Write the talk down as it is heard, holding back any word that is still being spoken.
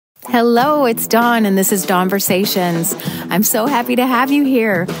Hello, it's Dawn, and this is Dawnversations. I'm so happy to have you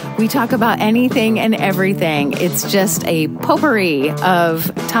here. We talk about anything and everything. It's just a potpourri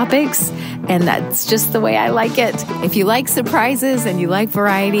of topics, and that's just the way I like it. If you like surprises and you like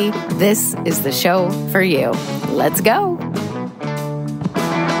variety, this is the show for you. Let's go.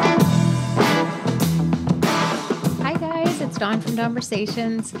 Hi, guys. It's Dawn from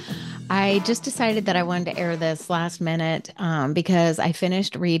Dawnversations. I just decided that I wanted to air this last minute because I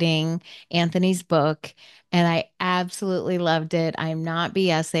finished reading Anthony's book and I absolutely loved it. I'm not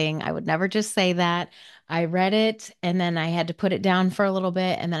BSing. I would never just say that. I read it and then I had to put it down for a little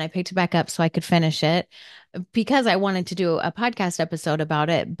bit and then I picked it back up so I could finish it because I wanted to do a podcast episode about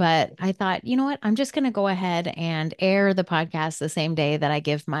it. But I thought, you know what? I'm just going to go ahead and air the podcast the same day that I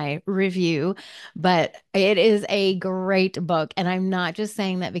give my review. But it is a great book. And I'm not just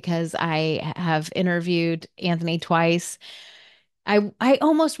saying that because I have interviewed Anthony twice. I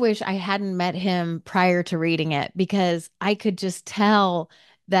almost wish I hadn't met him prior to reading it because I could just tell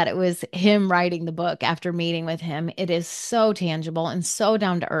that it was him writing the book after meeting with him. It is so tangible and so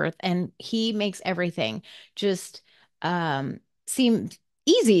down to earth, and he makes everything just seem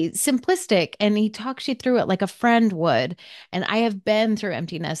easy, simplistic, and he talks you through it like a friend would. And I have been through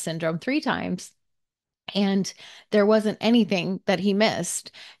empty nest syndrome 3 times. And there wasn't anything that he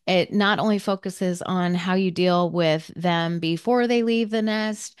missed. It not only focuses on how you deal with them before they leave the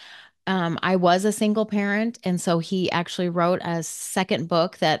nest. I was a single parent, and so he actually wrote a second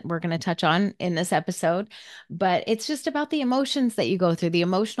book that we're going to touch on in this episode. But it's just about the emotions that you go through, the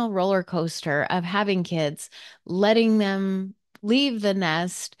emotional roller coaster of having kids, letting them leave the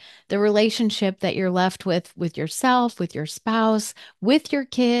nest, the relationship that you're left with yourself, with your spouse, with your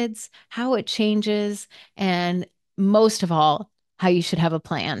kids, how it changes, and most of all, how you should have a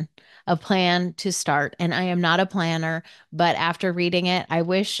plan to start. And I am not a planner, but after reading it, I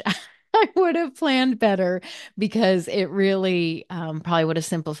wish I would have planned better because it really probably would have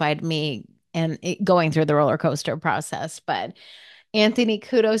simplified me and going through the roller coaster process. But Anthony,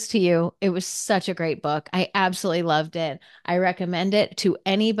 kudos to you. It was such a great book. I absolutely loved it. I recommend it to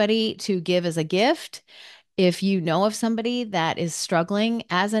anybody to give as a gift. If you know of somebody that is struggling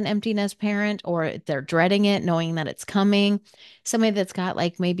as an empty nest parent or they're dreading it, knowing that it's coming, somebody that's got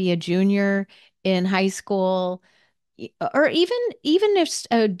like maybe a junior in high school, or even if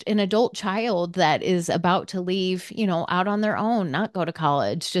an adult child that is about to leave, out on their own, not go to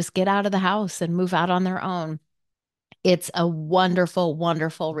college, just get out of the house and move out on their own. It's a wonderful,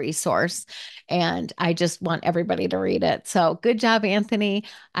 wonderful resource. And I just want everybody to read it. So good job, Anthony.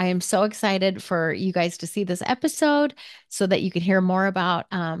 I am so excited for you guys to see this episode so that you can hear more about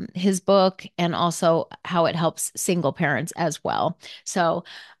his book and also how it helps single parents as well. So,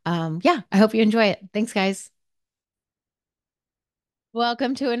 yeah, I hope you enjoy it. Thanks, guys.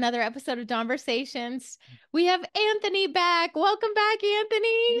 Welcome to another episode of Conversations. We have Anthony back. Welcome back,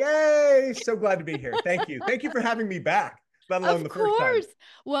 Anthony. Yay! So glad to be here. Thank you. Thank you for having me back, let alone Of the first time. course.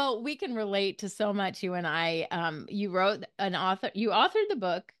 Well, we can relate to so much, you and I. You authored the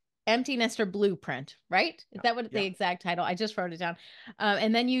book, Empty Nester Blueprint, right? Is that what Yeah. the exact title? I just wrote it down.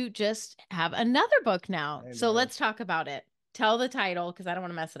 And then you just have another book now. I So know. let's talk about it. Tell the title because I don't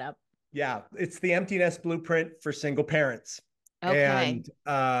want to mess it up. Yeah, it's the Empty Nest Blueprint for Single Parents. Okay.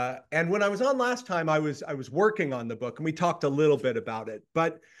 And when I was on last time, I was working on the book and we talked a little bit about it.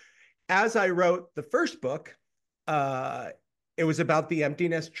 But as I wrote the first book, uh, it was about the empty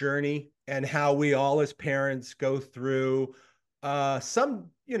nest journey and how we all as parents go through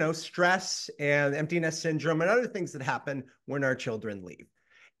some, stress and empty nest syndrome and other things that happen when our children leave.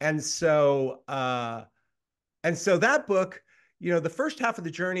 And so, uh, and so that book, the first half of the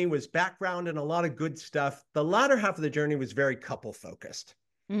journey was background and a lot of good stuff. The latter half of the journey was very couple focused.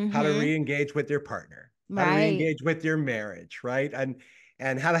 How to Mm-hmm. re-engage with your partner, how to Right. re-engage with your marriage, right?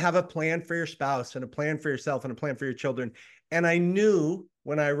 And how to have a plan for your spouse and a plan for yourself and a plan for your children. And I knew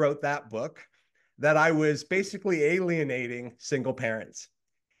when I wrote that book that I was basically alienating single parents.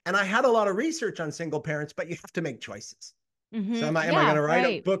 And I had a lot of research on single parents, but you have to make choices. So Mm-hmm. am I going Yeah, to write a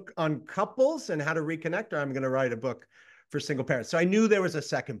right. book on couples and how to reconnect, or I'm going to write a book for single parents? So I knew there was a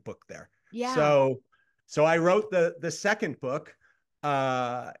second book there. Yeah. So I wrote the second book,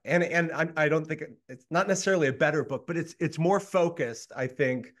 and I don't think it's not necessarily a better book, but it's more focused, I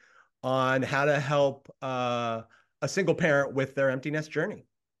think, on how to help a single parent with their empty nest journey.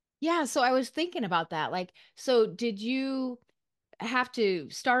 Yeah. So I was thinking about that. Like, so did you have to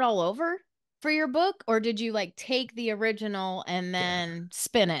start all over for your book, or did you like take the original and Yeah. then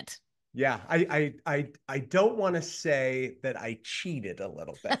spin it? Yeah, I don't want to say that I cheated a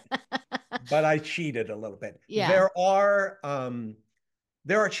little bit, but I cheated a little bit. Yeah. There are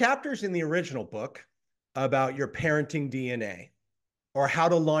There are chapters in the original book about your parenting DNA or how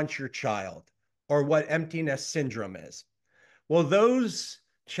to launch your child or what empty nest syndrome is. Well, those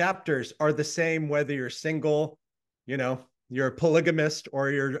chapters are the same whether you're single, you know, you're a polygamist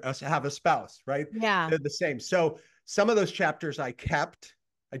or you have a spouse, right? Yeah. They're the same. So some of those chapters I kept.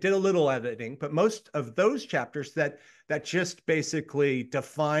 I did a little editing, but most of those chapters that just basically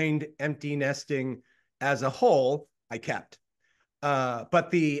defined empty nesting as a whole, I kept. But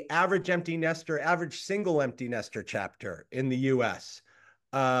the average empty nester, average single empty nester chapter in the US,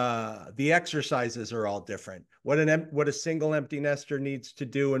 the exercises are all different. What a single empty nester needs to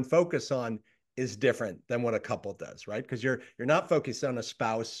do and focus on is different than what a couple does, right? Because you're not focused on a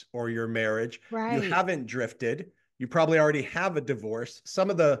spouse or your marriage. You Right. haven't drifted. You probably already have a divorce.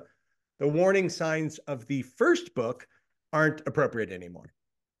 Some of the warning signs of the first book aren't appropriate anymore.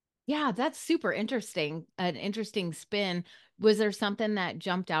 Yeah, that's super interesting. An interesting spin. Was there something that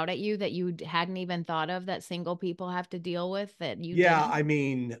jumped out at you that you hadn't even thought of that single people have to deal with that you Yeah, didn't? I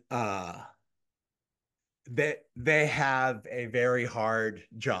mean, they have a very hard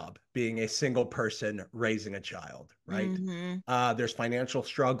job being a single person raising a child, right? Mm-hmm. There's financial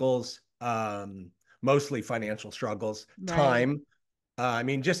struggles, mostly financial struggles, Right. time. I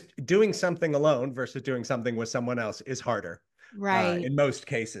mean, just doing something alone versus doing something with someone else is harder Right. in most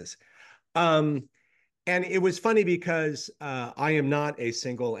cases. Um, and it was funny because I am not a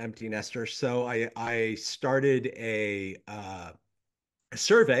single empty nester, so I started a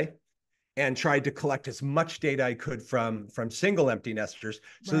survey and tried to collect as much data I could from single empty nesters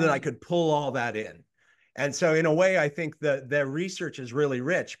so that I Right. could pull all that in. And so in a way, I think the research is really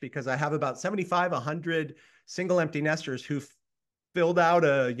rich because I have about 75, 100 single empty nesters who filled out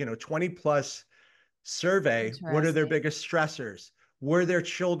a 20 plus survey. What are their Interesting. biggest stressors? Were their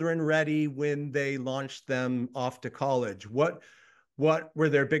children ready when they launched them off to college? What were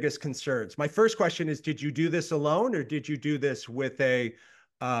their biggest concerns? My first question is, did you do this alone or did you do this with a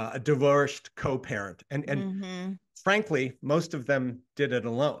divorced co-parent? And Mm-hmm. frankly, most of them did it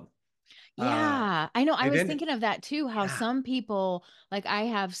alone. Uh, Yeah, I know. I they was didn't. thinking of that too, how Yeah, some people, like I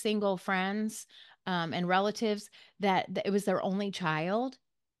have single friends, and relatives that it was their only child.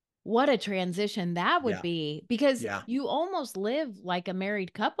 What a transition that would yeah, be because yeah. you almost live like a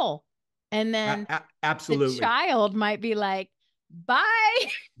married couple. And then the Absolutely. child might be like,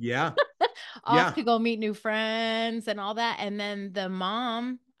 bye, Yeah, off yeah. to go meet new friends and all that. And then the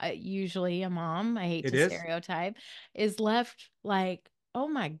mom, usually a mom, I hate It to is. stereotype, is left like, oh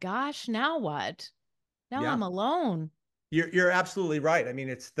my gosh, now what? Now I'm Yeah. alone. You're absolutely right. I mean,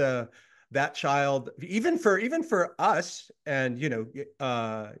 it's the that child, even for us, and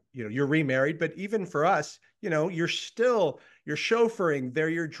you're remarried, but even for us, you're chauffeuring, they're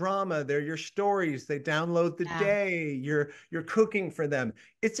your drama, they're your stories, they download the Yeah. day, you're cooking for them.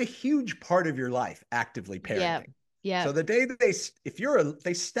 It's a huge part of your life, actively Yep. parenting. So Yep. the day that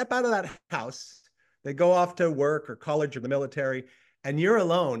they step out of that house, they go off to work or college or the military, and you're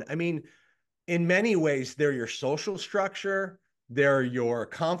alone. I mean, in many ways, they're your social structure, they're your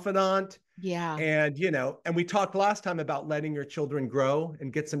confidant. Yeah. And we talked last time about letting your children grow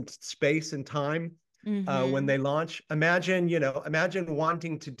and get some space and time when Mm-hmm. they launch. Imagine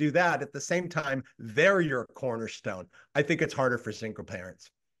wanting to do that at the same time, they're your cornerstone. I think it's harder for single parents,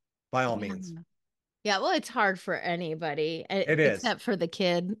 by all Yeah. means. Yeah. Well, it's hard for anybody It is. except for the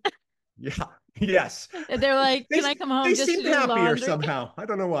kid. Yeah. Yes. They're like, They, can I come they home just to seem do happier laundry? somehow. I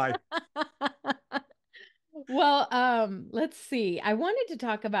don't know why. Well, let's see. I wanted to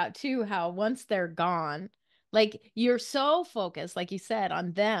talk about too how once they're gone, like you're so focused, like you said,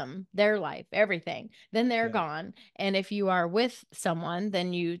 on them, their life, everything, then they're Yeah, gone. And if you are with someone,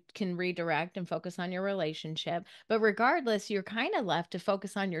 then you can redirect and focus on your relationship. But regardless, you're kind of left to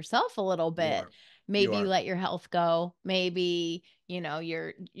focus on yourself a little you bit. are. You Maybe you are. let your health go. Maybe,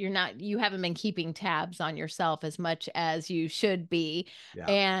 you're not you haven't been keeping tabs on yourself as much as you should be. Yeah.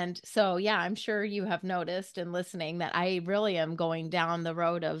 And so, yeah, I'm sure you have noticed and listening that I really am going down the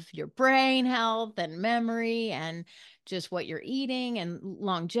road of your brain health and memory and just what you're eating and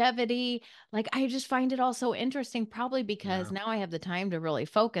longevity. Like, I just find it all so interesting, probably because Yeah. now I have the time to really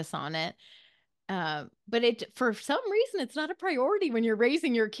focus on it. But for some reason, it's not a priority when you're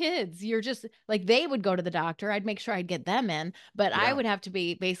raising your kids. You're just like they would go to the doctor. I'd make sure I'd get them in, but I Yeah. would have to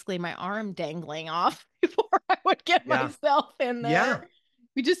be basically my arm dangling off before I would get Yeah. myself in there. Yeah.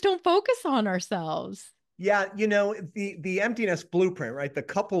 We just don't focus on ourselves. Yeah, the emptiness blueprint, right? The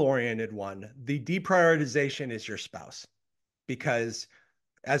couple oriented one, the deprioritization is your spouse because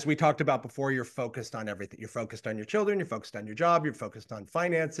as we talked about before, you're focused on everything. You're focused on your children, you're focused on your job, you're focused on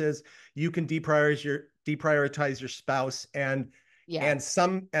finances. You can deprioritize your spouse and Yeah.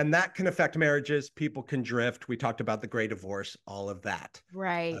 And that can affect marriages. People can drift. We talked about the gray divorce, all of that.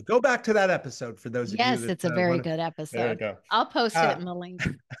 Right. Go back to that episode for those of you Yes, that it's a very want to. good There you episode. go. I'll post it Uh, in the link.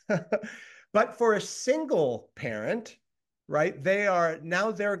 but for a single parent, right,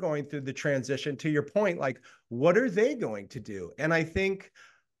 they're going through the transition. To your point, like, what are they going to do? And I think,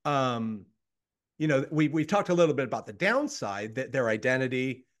 um, we've talked a little bit about the downside, that their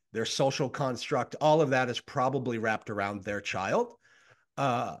identity, their social construct, all of that is probably wrapped around their child.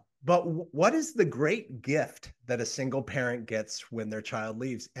 But what is the great gift that a single parent gets when their child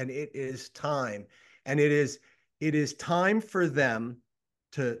leaves? And it is time. And it is time for them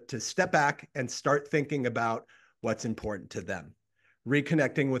to step back and start thinking about what's important to them.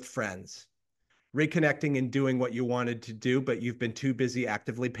 Reconnecting with friends, reconnecting and doing what you wanted to do, but you've been too busy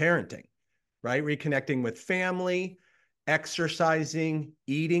actively parenting, right? Reconnecting with family, exercising,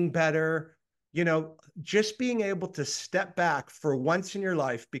 eating better, just being able to step back for once in your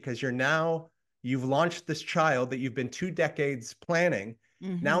life, because you've launched this child that you've been 2 decades planning.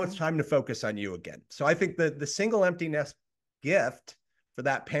 Now it's Hmm. time to focus on you again. So I think the single empty nest gift for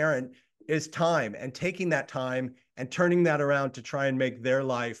that parent is time, and taking that time and turning that around to try and make their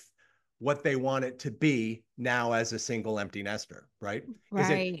life what they want it to be now as a single empty nester, right? Is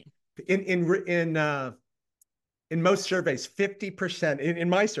it Right. in most surveys, 50%, in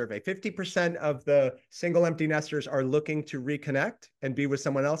my survey, 50% of the single empty nesters are looking to reconnect and be with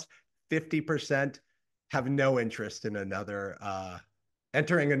someone else. 50% have no interest in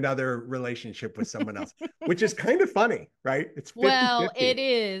entering another relationship with someone else, which is kind of funny, right? It's 50 Well, 50. it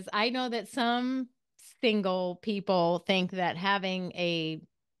is. I know that some single people think that having a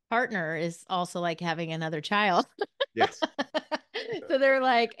partner is also like having another child. Yes. So they're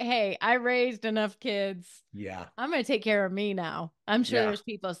like, hey, I raised enough kids. Yeah. I'm going to take care of me now. I'm sure Yeah. there's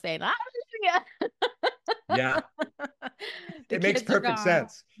people saying, yeah. Yeah. The It makes kids are perfect gone.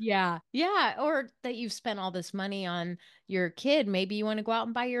 sense. Yeah. Yeah. Or that you've spent all this money on your kid. Maybe you want to go out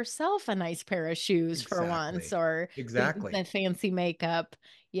and buy yourself a nice pair of shoes for once Exactly. or the Exactly. fancy makeup.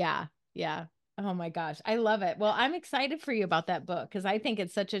 Yeah. Yeah. Oh my gosh. I love it. Well, I'm excited for you about that book because I think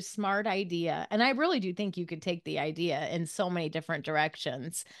it's such a smart idea. And I really do think you could take the idea in so many different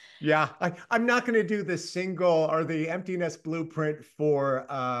directions. Yeah, I'm not going to do the single or the emptiness blueprint for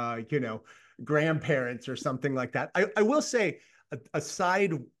grandparents or something like that. I will say a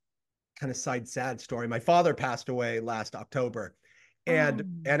side sad story. My father passed away last October, Oh,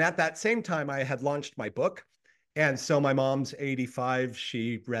 and at that same time I had launched my book, and so my mom's 85.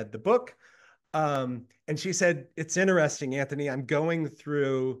 She read the book, and she said, "It's interesting, Anthony. I'm going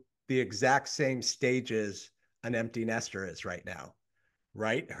through the exact same stages an empty nester is right now."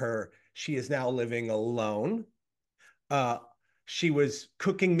 Right? She is now living alone. Uh, she was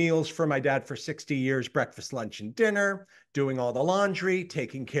cooking meals for my dad for 60 years, breakfast, lunch, and dinner, doing all the laundry,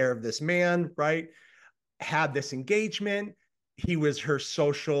 taking care of this man, right? Had this engagement. He was her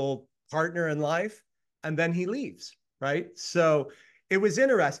social partner in life, and then he leaves, right? So it was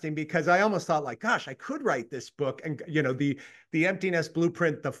interesting because I almost thought, like, gosh, I could write this book, and the emptiness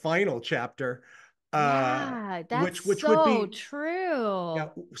blueprint, the final chapter, yeah. That's which would so be, true. yeah.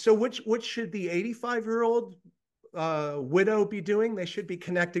 So which should the 85-year-old widow be doing? They should be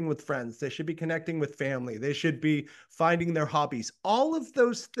connecting with friends. They should be connecting with family. They should be finding their hobbies. All of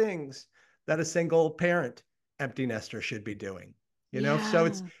those things that a single parent empty nester should be doing. So Yeah.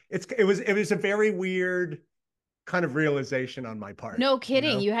 it was a very weird kind of realization on my part. No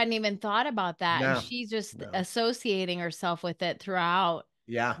kidding. You hadn't even thought about that. And No, she's just no. associating herself with it throughout.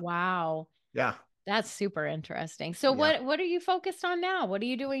 Yeah, Wow. yeah, That's super interesting. So yeah. what are you focused on now? What are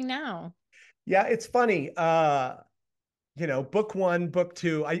you doing now? Yeah, it's funny. Book one, book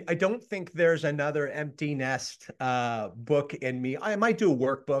two. I don't think there's another empty nest book in me. I might do a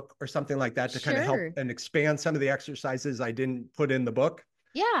workbook or something like that to kind of help Sure. and expand some of the exercises I didn't put in the book.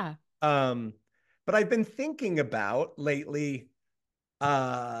 Yeah. Um, but I've been thinking about lately,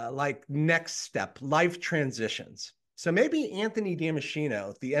 like next step, life transitions. So maybe Anthony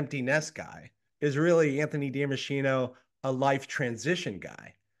Damachino, the empty nest guy, is really Anthony Damachino, a life transition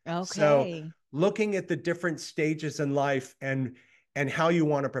guy. So Okay. looking at the different stages in life and how you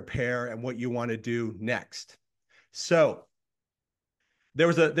want to prepare and what you want to do next. So there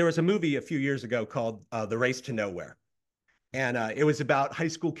was a movie a few years ago called The Race to Nowhere, and it was about high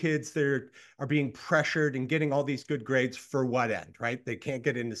school kids that are being pressured and getting all these good grades for what end, right? They can't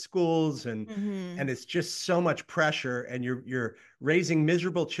get into schools, and Hmm. and it's just so much pressure, and you're raising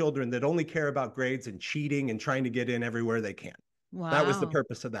miserable children that only care about grades and cheating and trying to get in everywhere they can. That was the Wow.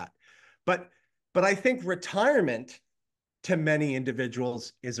 purpose of that. But but I think retirement to many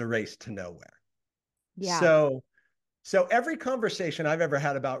individuals is a race to nowhere. Yeah. So So every conversation I've ever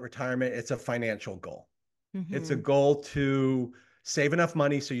had about retirement, it's a financial goal. It's a Hmm. goal to save enough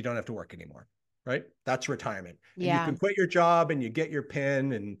money so you don't have to work anymore, right? That's retirement. And you Yeah. can quit your job and you get your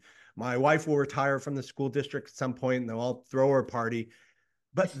PIN. And my wife will retire from the school district at some point and they'll all throw her a party.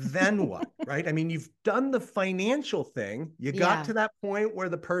 But then what, right? I mean, you've done the financial thing. You got Yeah. to that point where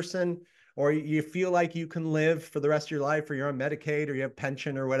the person, or you feel like you can live for the rest of your life, or you're on Medicaid, or you have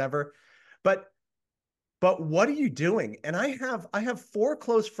pension, or whatever. But what are you doing? And I have four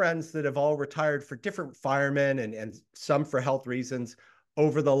close friends that have all retired for different firemen and some for health reasons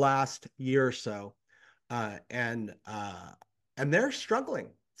over the last year or so, uh, and uh, and they're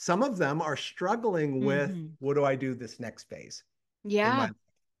struggling. Some of them are struggling with Hmm. what do I do this next phase in my Yeah. life,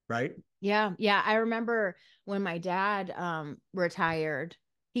 right? Yeah, yeah. I remember when my dad retired,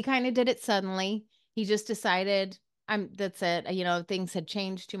 he kind of did it suddenly. He just decided that's it. Things had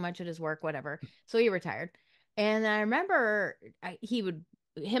changed too much at his work, whatever. So he retired. And I remember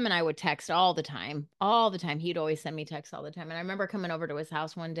him and I would text all the time, all the time. He'd always send me texts all the time. And I remember coming over to his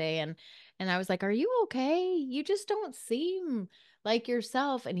house one day and I was like, "Are you okay? You just don't seem like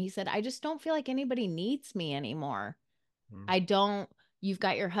yourself." And he said, "I just don't feel like anybody needs me anymore. Mm. I don't, you've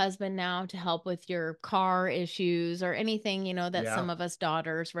got your husband now to help with your car issues or anything, that Yeah, some of us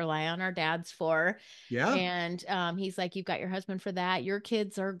daughters rely on our dads for." yeah, And he's like, "You've got your husband for that. Your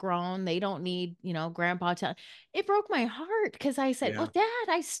kids are grown. They don't need, grandpa to." It broke my heart because I said, "Well, yeah,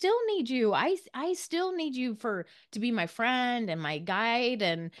 Dad, I still need you. I still need you to be my friend and my guide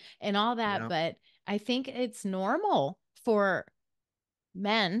and all that." yeah, But I think it's normal for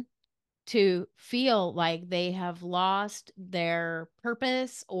men to feel like they have lost their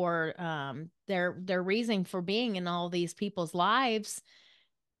purpose or their reason for being in all these people's lives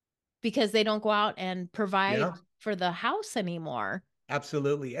because they don't go out and yeah. provide for the house anymore.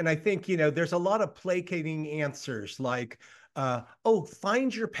 Absolutely. And I think, there's a lot of placating answers like, oh,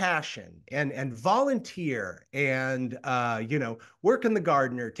 find your passion and volunteer and, work in the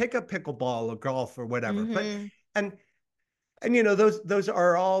garden or take up pickleball or golf or whatever. Mm-hmm. And, those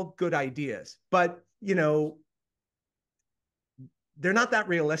are all good ideas, but, they're not that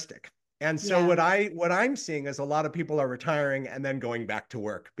realistic. And so Yeah. what I'm seeing is a lot of people are retiring and then going back to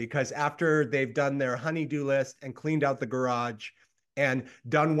work because after they've done their honey-do list and cleaned out the garage and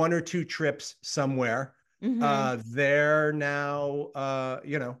done one or two trips somewhere, Mm-hmm. they're now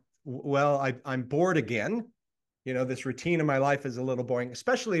well, I'm bored again. This routine in my life is a little boring,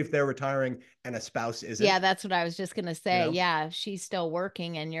 especially if they're retiring and a spouse Yeah, isn't, that's what I was just gonna you say. know. Yeah, if she's still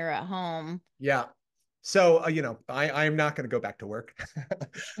working and you're at home. Yeah. So, I am not going to go back to work,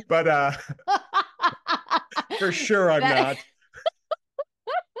 but for sure I'm That-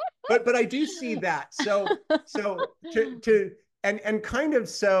 not. But I do see that. So to and kind of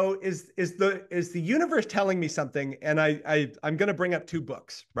so is the universe telling me something? And I'm going to bring up two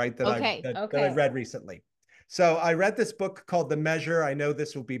books, right, that I've Okay, that I've okay. read recently. So I read this book called The Measure. I know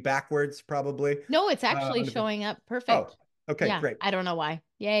this will be backwards probably. No, it's actually On the, showing up oh, perfect. okay, Yeah, great. I don't know why.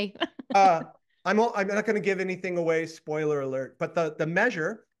 Yay. Uh, I'm not going to give anything away. Spoiler alert. But the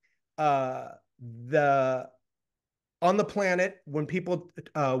measure, the on the planet, when people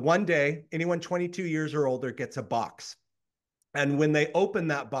one day, anyone 22 years or older gets a box, and when they open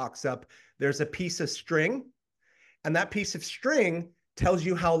that box up, there's a piece of string, and that piece of string tells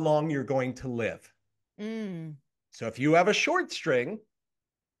you how long you're going to live. Mm, So if you have a short string,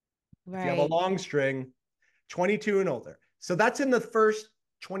 if you have a right. long string, 22 and older. So that's in the first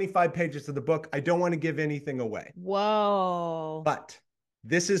 25 pages of the book. I don't want to give anything away. Whoa. But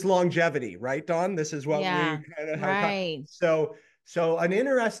this is longevity, right, Don? This is what we Yeah. kind of have. Right. So an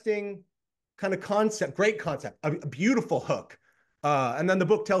interesting kind of concept, great concept, a beautiful hook. And then the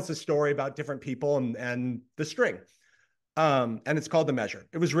book tells a story about different people and the string. And it's called The Measure.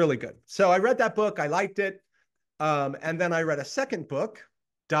 It was really good. So I read that book. I liked it. And then I read a second book,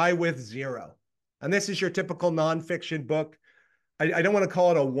 Die with Zero. And this is your typical nonfiction book. I don't want to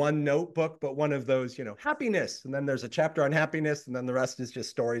call it a one note book, but one of those, happiness. And then there's a chapter on happiness, and then the rest is just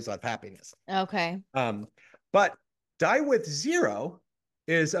stories of happiness. Okay. Um, but Die with Zero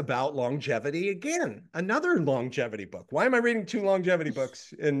is about longevity again, another longevity book. Why am I reading two longevity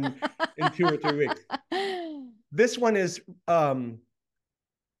books in 2 or 3 weeks? This one is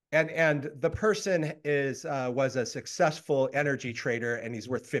and the person is was a successful energy trader and he's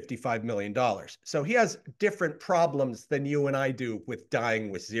worth $55 million. So he has different problems than you and I do with dying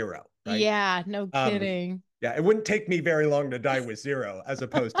with zero, right? Yeah, no Um, kidding. yeah, it wouldn't take me very long to die with zero as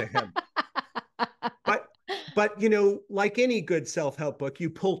opposed to him. But like any good self-help book, you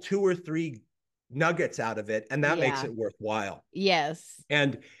pull two or three nuggets out of it, and that makes Yeah. it worthwhile. Yes.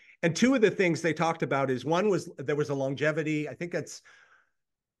 And And two of the things they talked about is one was there was a longevity. I think it's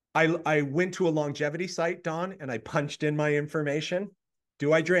I went to a longevity site, Don, and I punched in my information.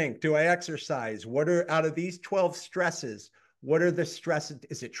 Do I drink? Do I exercise? What are out of these 12 stresses? What are the stresses?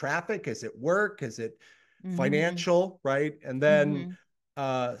 Is it traffic? Is it work? Is it Mm-hmm. financial? Right. And then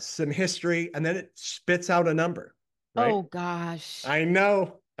Mm-hmm. some history, and then it spits out a number. Right. Oh gosh. I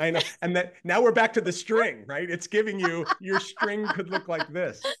know. I know. And then now we're back to the string, right? It's giving you your string could look like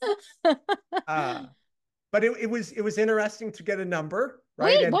this. Uh, but it was interesting to get a number,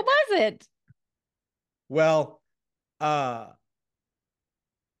 right? Wait, And what was it? well, uh,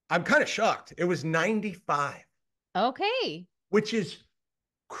 I'm kind of shocked. It was 95, Okay. which is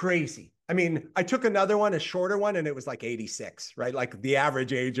crazy. I mean, I took another one, a shorter one, and it was like 86, right? Like the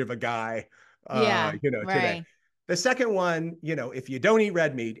average age of a guy, Yeah, today. right. The second one, if you don't eat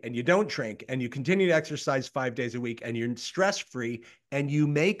red meat and you don't drink and you continue to exercise 5 days a week and you're stress free and you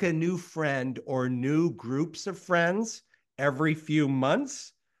make a new friend or new groups of friends every few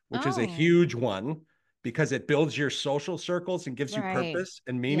months, which is a Oh, huge one because it builds your social circles and gives you right. purpose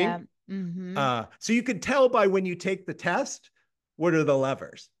and Yeah. meaning. Mm-hmm. So you could tell by when you take the test, what are the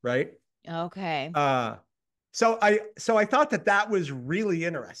levers, right? Okay. Uh, so I thought that was really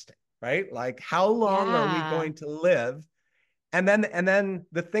interesting, right? Like how long are we Yeah. going to live? And then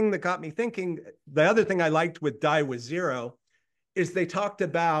the thing that got me thinking, the other thing I liked with Die with Zero is they talked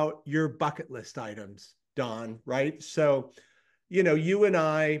about your bucket list items, Don, right? So, you and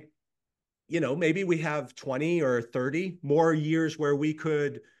I, maybe we have 20 or 30 more years where we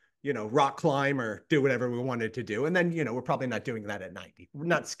could, rock climb or do whatever we wanted to do. And then, we're probably not doing that at 90. We're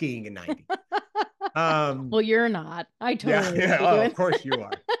not skiing in 90. Um, Well, you're not. I yeah, totally would yeah. be Oh, doing. of course you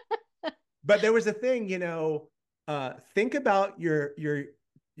are. But there was a thing, think about your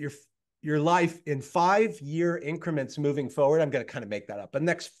your life in 5 year increments moving forward. I'm going to kind of make that up. But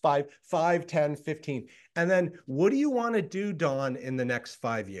next 10, 15. And then what do you want to do, Dawn, in the next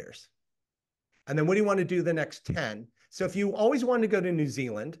 5 years? And then what do you want to do the next 10? So if you always want to go to New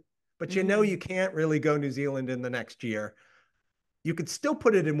Zealand, but Hmm. you can't really go New Zealand in the next year, you could still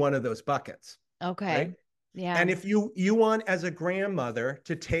put it in one of those buckets, Okay. right? Yeah. And if you want as a grandmother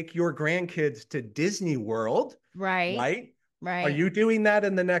to take your grandkids to Disney World, Right. right? Are Right. you doing that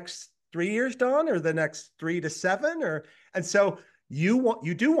in the next 3 years, Don, or the next 3 to 7? And so you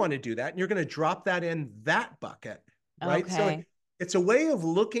do want to do that, and you're going to drop that in that bucket, right? So Okay. it's a way of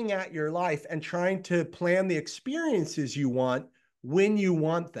looking at your life and trying to plan the experiences you want when you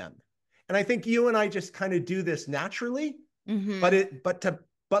want them. And I think you and I just kind of do this naturally, but Hmm. it but to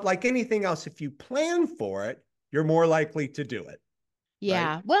but like anything else, if you plan for it, you're more likely to do it, right?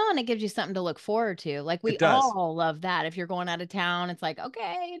 Yeah. Well, and it gives you something to look forward to. Like we It does. all love that. If you're going out of town, it's like,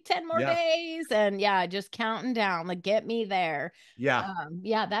 okay, 10 more Yeah. days. And yeah, just counting down, like get me there. Yeah.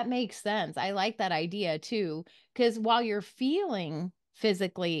 Yeah, that makes sense. I like that idea too. Because while you're feeling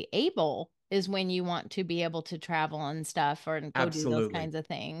physically able is when you want to be able to travel and stuff or and go do those Absolutely. kinds of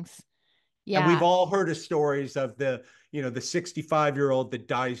things. And we've Yeah. all heard of stories of the 65-year-old that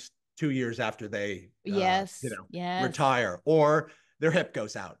dies 2 years after they, Yes. Yes. retire, or their hip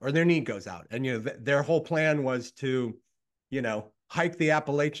goes out or their knee goes out. And, their whole plan was to, hike the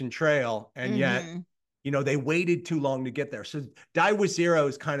Appalachian Trail. And yet, Mm-hmm. they waited too long to get there. So Die with Zero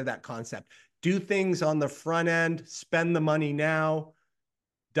is kind of that concept. Do things on the front end, spend the money now,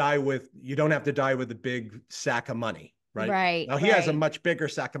 you don't have to die with a big sack of money, right? Right. Now he has a Right. much bigger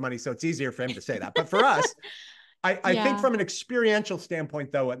sack of money, so it's easier for him to say that. But for us, I think Yeah. from an experiential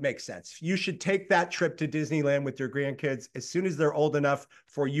standpoint, though, it makes sense. You should take that trip to Disneyland with your grandkids as soon as they're old enough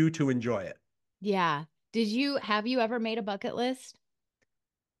for you to enjoy it. Yeah. Have you ever made a bucket list?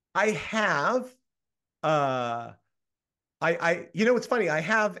 I have uh it's funny. I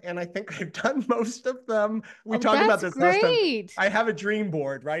have, and I think I've done most of them. We Oh, talked about that's this last time. great. I have a dream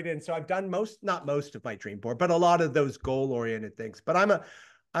board, right? And so I've done not most of my dream board, but a lot of those goal-oriented things. But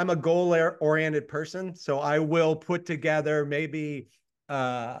I'm a goal-oriented person, so I will put together maybe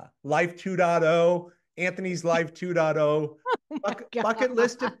Life 2.0, Anthony's Life 2.0 Oh my bucket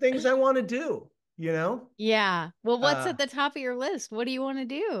list God. of things I want to do. Yeah. Well, what's Uh at the top of your list? What do you want to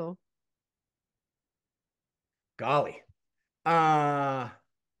do? golly. Uh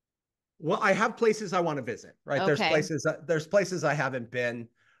Well, I have places I want to visit, right? Okay. There's places I haven't been.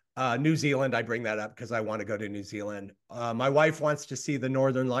 New Zealand, I bring that up because I want to go to New Zealand. My wife wants to see the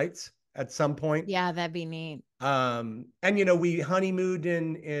Northern Lights at some point. Yeah, that'd be neat. And we honeymooned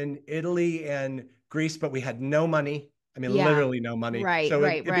in Italy and Greece, but we had no money. I mean, Yeah. literally no money. Right, So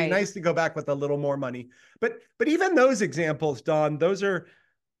right, it'd be right. nice to go back with a little more money. But even those examples, Don, those are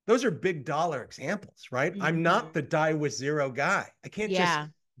big dollar examples, right? I'm not Hmm. the Die with Zero guy. I can't just Yeah.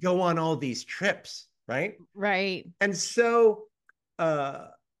 go on all these trips, right? Right. And so, uh,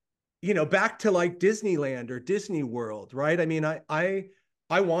 back to like Disneyland or Disney World, right? I mean, I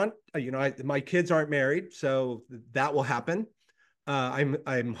want, my kids aren't married, so that will happen.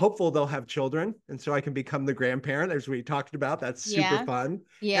 I'm hopeful they'll have children, and so I can become the grandparent, as we talked about. That's super Yeah. fun. And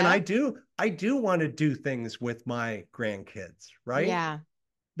Yeah. I do want to do things with my grandkids, right? Yeah.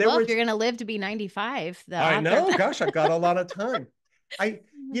 There Well, if you're was, going to live to be 95, the I odds are know, gosh, I've got a lot of time. I,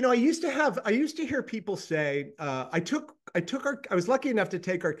 I used to hear people say, I was lucky enough to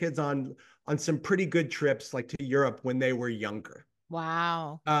take our kids on some pretty good trips, like to Europe when they were younger.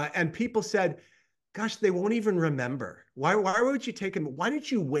 wow. And people said, gosh, they won't even remember. Why would you take them? Why did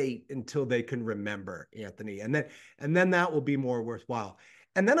you wait until they can remember, Anthony? And then that will be more worthwhile.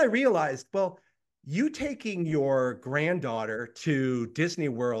 And then I realized, well, you taking your granddaughter to Disney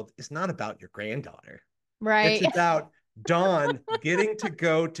World is not about your granddaughter. It's Right. about Dawn getting to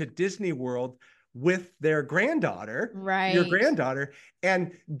go to Disney World with their granddaughter, your Right. granddaughter,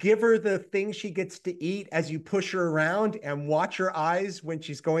 and give her the things she gets to eat as you push her around and watch her eyes when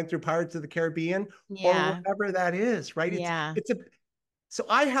she's going through Pirates of the Caribbean or Yeah. whatever that is, right? Yeah. So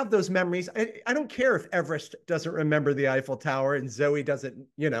I have those memories. I don't care if Everest doesn't remember the Eiffel Tower and Zoe doesn't,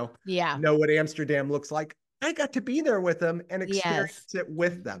 Yeah. know what Amsterdam looks like. I got to be there with them and Yes. experience it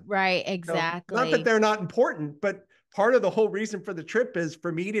with them. Right. So not that Exactly. they're not important, but part of the whole reason for the trip is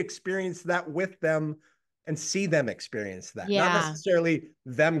for me to experience that with them and see them experience that, not Yeah. necessarily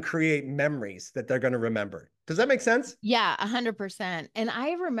them create memories that they're going to remember. Does that make sense? Yeah, 100%. And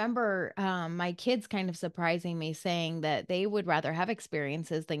I remember my kids kind of surprising me saying that they would rather have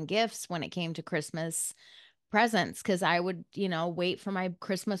experiences than gifts when it came to Christmas presents because I would, wait for my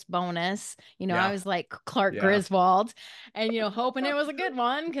Christmas bonus. I Yeah. was like Clark Yeah. Griswold and, hoping it was a good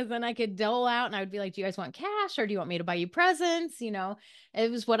one because then I could dole out and I would be like, do you guys want cash or do you want me to buy you presents?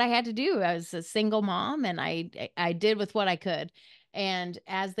 It was what I had to do. I was a single mom and I did with what I could. And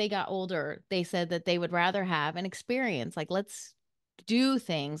as they got older, they said that they would rather have an experience. Like, let's do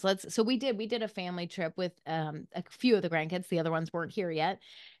things. So we did a family trip with a few of the grandkids. The other ones weren't here yet.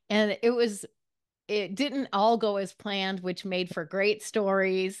 And it didn't all go as planned, which made for great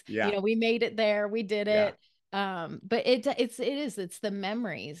stories. Yeah. We made it there, we did Yeah. it. But it's the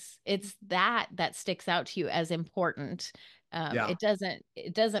memories. It's that sticks out to you as important. Yeah.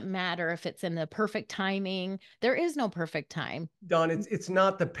 It doesn't matter if it's in the perfect timing. There is no perfect time. Don, it's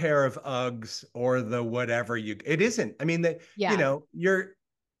not the pair of Uggs or the whatever it isn't. I mean that, Yeah.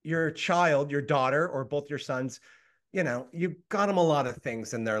 your child, your daughter, or both your sons, you got them a lot of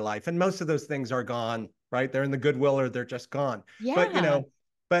things in their life, and most of those things are gone, right? They're in the Goodwill or they're just gone. But Yeah.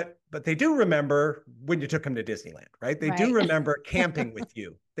 but they do remember when you took them to Disneyland, right? They do Right. remember camping with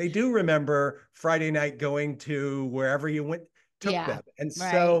you. They do remember Friday night going to wherever you went, took Yeah. them. And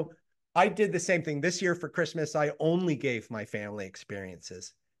Right. so I did the same thing this year for Christmas. I only gave my family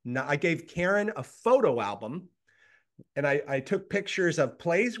experiences. Now, I gave Karen a photo album and I took pictures of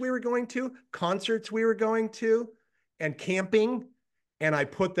plays we were going to, concerts we were going to, and camping. And I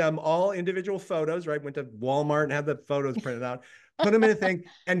put them all individual photos, right? Went to Walmart and had the photos printed out, put them in a thing,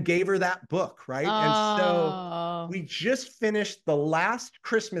 and gave her that book, right? And so Oh. we just finished the last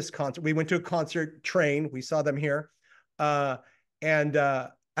Christmas concert. We went to a concert train. We saw them here. Uh, and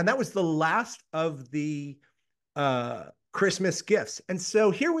that was the last of the Christmas gifts. And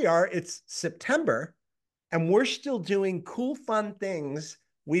so here we are, it's September and we're still doing cool, fun things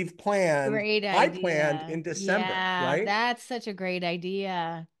Great I planned idea. in December, Yeah, right? that's such a great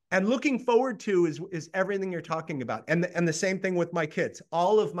idea. And looking forward to is everything you're talking about. And the same thing with my kids.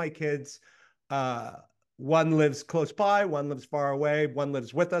 All of my kids, uh, one lives close by, one lives far away, one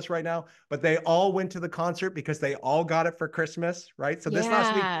lives with us right now, but they all went to the concert because they all got it for Christmas, right? So this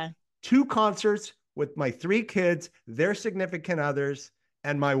last week, Yeah. two concerts with my three kids, their significant others,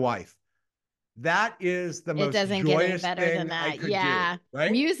 and my wife. That is the It most doesn't get any joyous better than thing I that. could do, Yeah.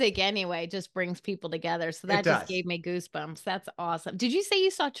 right? Music anyway just brings people together. So It that just does. gave me goosebumps. That's awesome. Did you say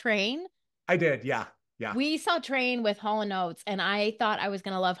you saw Train? I did. Yeah. Yeah. We saw Train with Hall and Oates, and I thought I was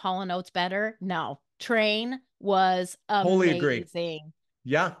going to love Hall and Oates better. No, Train was Wholly agree. amazing.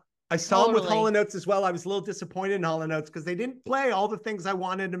 Yeah. I saw him with Hall Totally. and Oates as well. I was a little disappointed in Hall and Oates because they didn't play all the things I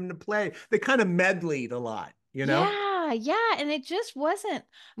wanted them to play. They kind of medleyed a lot, you know? Yeah, yeah. And it just wasn't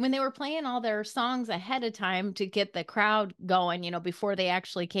when they were playing all their songs ahead of time to get the crowd going, before they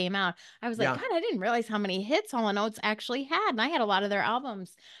actually came out. I was like, Yeah. God, I didn't realize how many hits Hall and Oates actually had. And I had a lot of their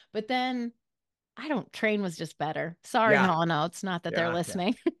albums. But then I don't, Train was just better. Sorry, Yeah. Hall and Oates, not that they're Yeah. Yeah.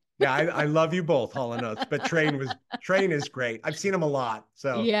 listening. Yeah. I love you both, Hall and Oates, but Train is great. I've seen them a lot.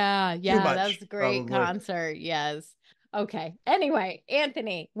 So Yeah, too yeah, that was much, a great probably. concert. Yes. Okay. Anyway,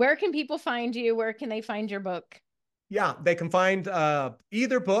 Anthony, where can people find you? Where can they find your book? Yeah, they can find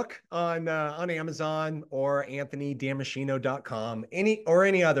either book on Amazon or anthonydamachino.com,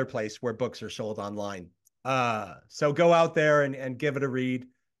 any other place where books are sold online. So go out there and give it a read,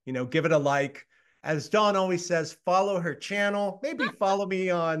 give it a like. As Dawn always says, follow her channel. Maybe follow me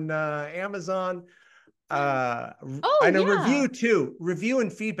on Amazon. Uh, Oh, and a yeah. review too. Review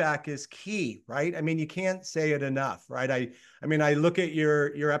and feedback is key, right? I mean, you can't say it enough, right? I mean, I look at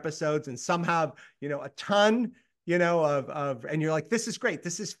your episodes and some have, a ton, and you're like, this is great.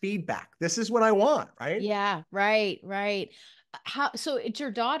 This is feedback. This is what I want, right? Yeah, right, right. How so it's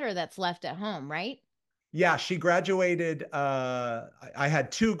your daughter that's left at home, right? Yeah, she graduated. I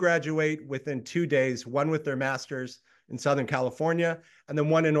had two graduate within 2 days, one with their master's in Southern California, and then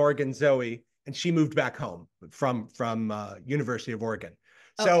one in Oregon, Zoe, and she moved back home from University of Oregon.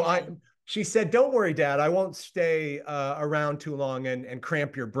 So Okay. she said, "Don't worry, Dad, I won't stay around too long and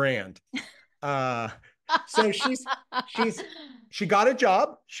cramp your brand." Uh, so she got a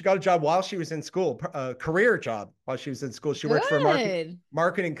job. She got a job while she was in school, a career job while she was in school. She worked for a Good.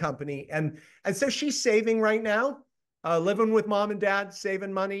 marketing company, and so she's saving right now, living with mom and dad,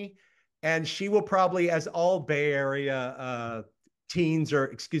 saving money, and she will probably, as all Bay Area teens or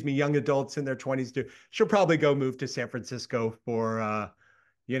excuse me, young adults in their 20s do, she'll probably go move to San Francisco for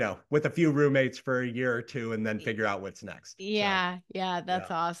with a few roommates for a year or two, and then figure out what's next. So Yeah, yeah, that's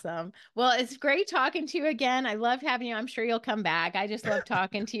yeah. awesome. Well, it's great talking to you again. I love having you. I'm sure you'll come back. I just love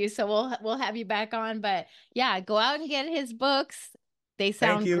talking to you. So we'll have you back on. But yeah, go out and get his books. They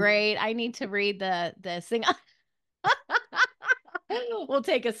Thank sound you. great. I need to read the sing. We'll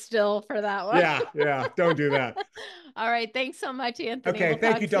take a still for that one. Yeah, yeah. Don't do that. All right. Thanks so much, Anthony. Okay. We'll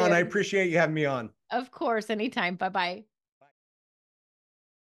Thank talk you, Don. I soon. appreciate you having me on. Of course, anytime. Bye bye.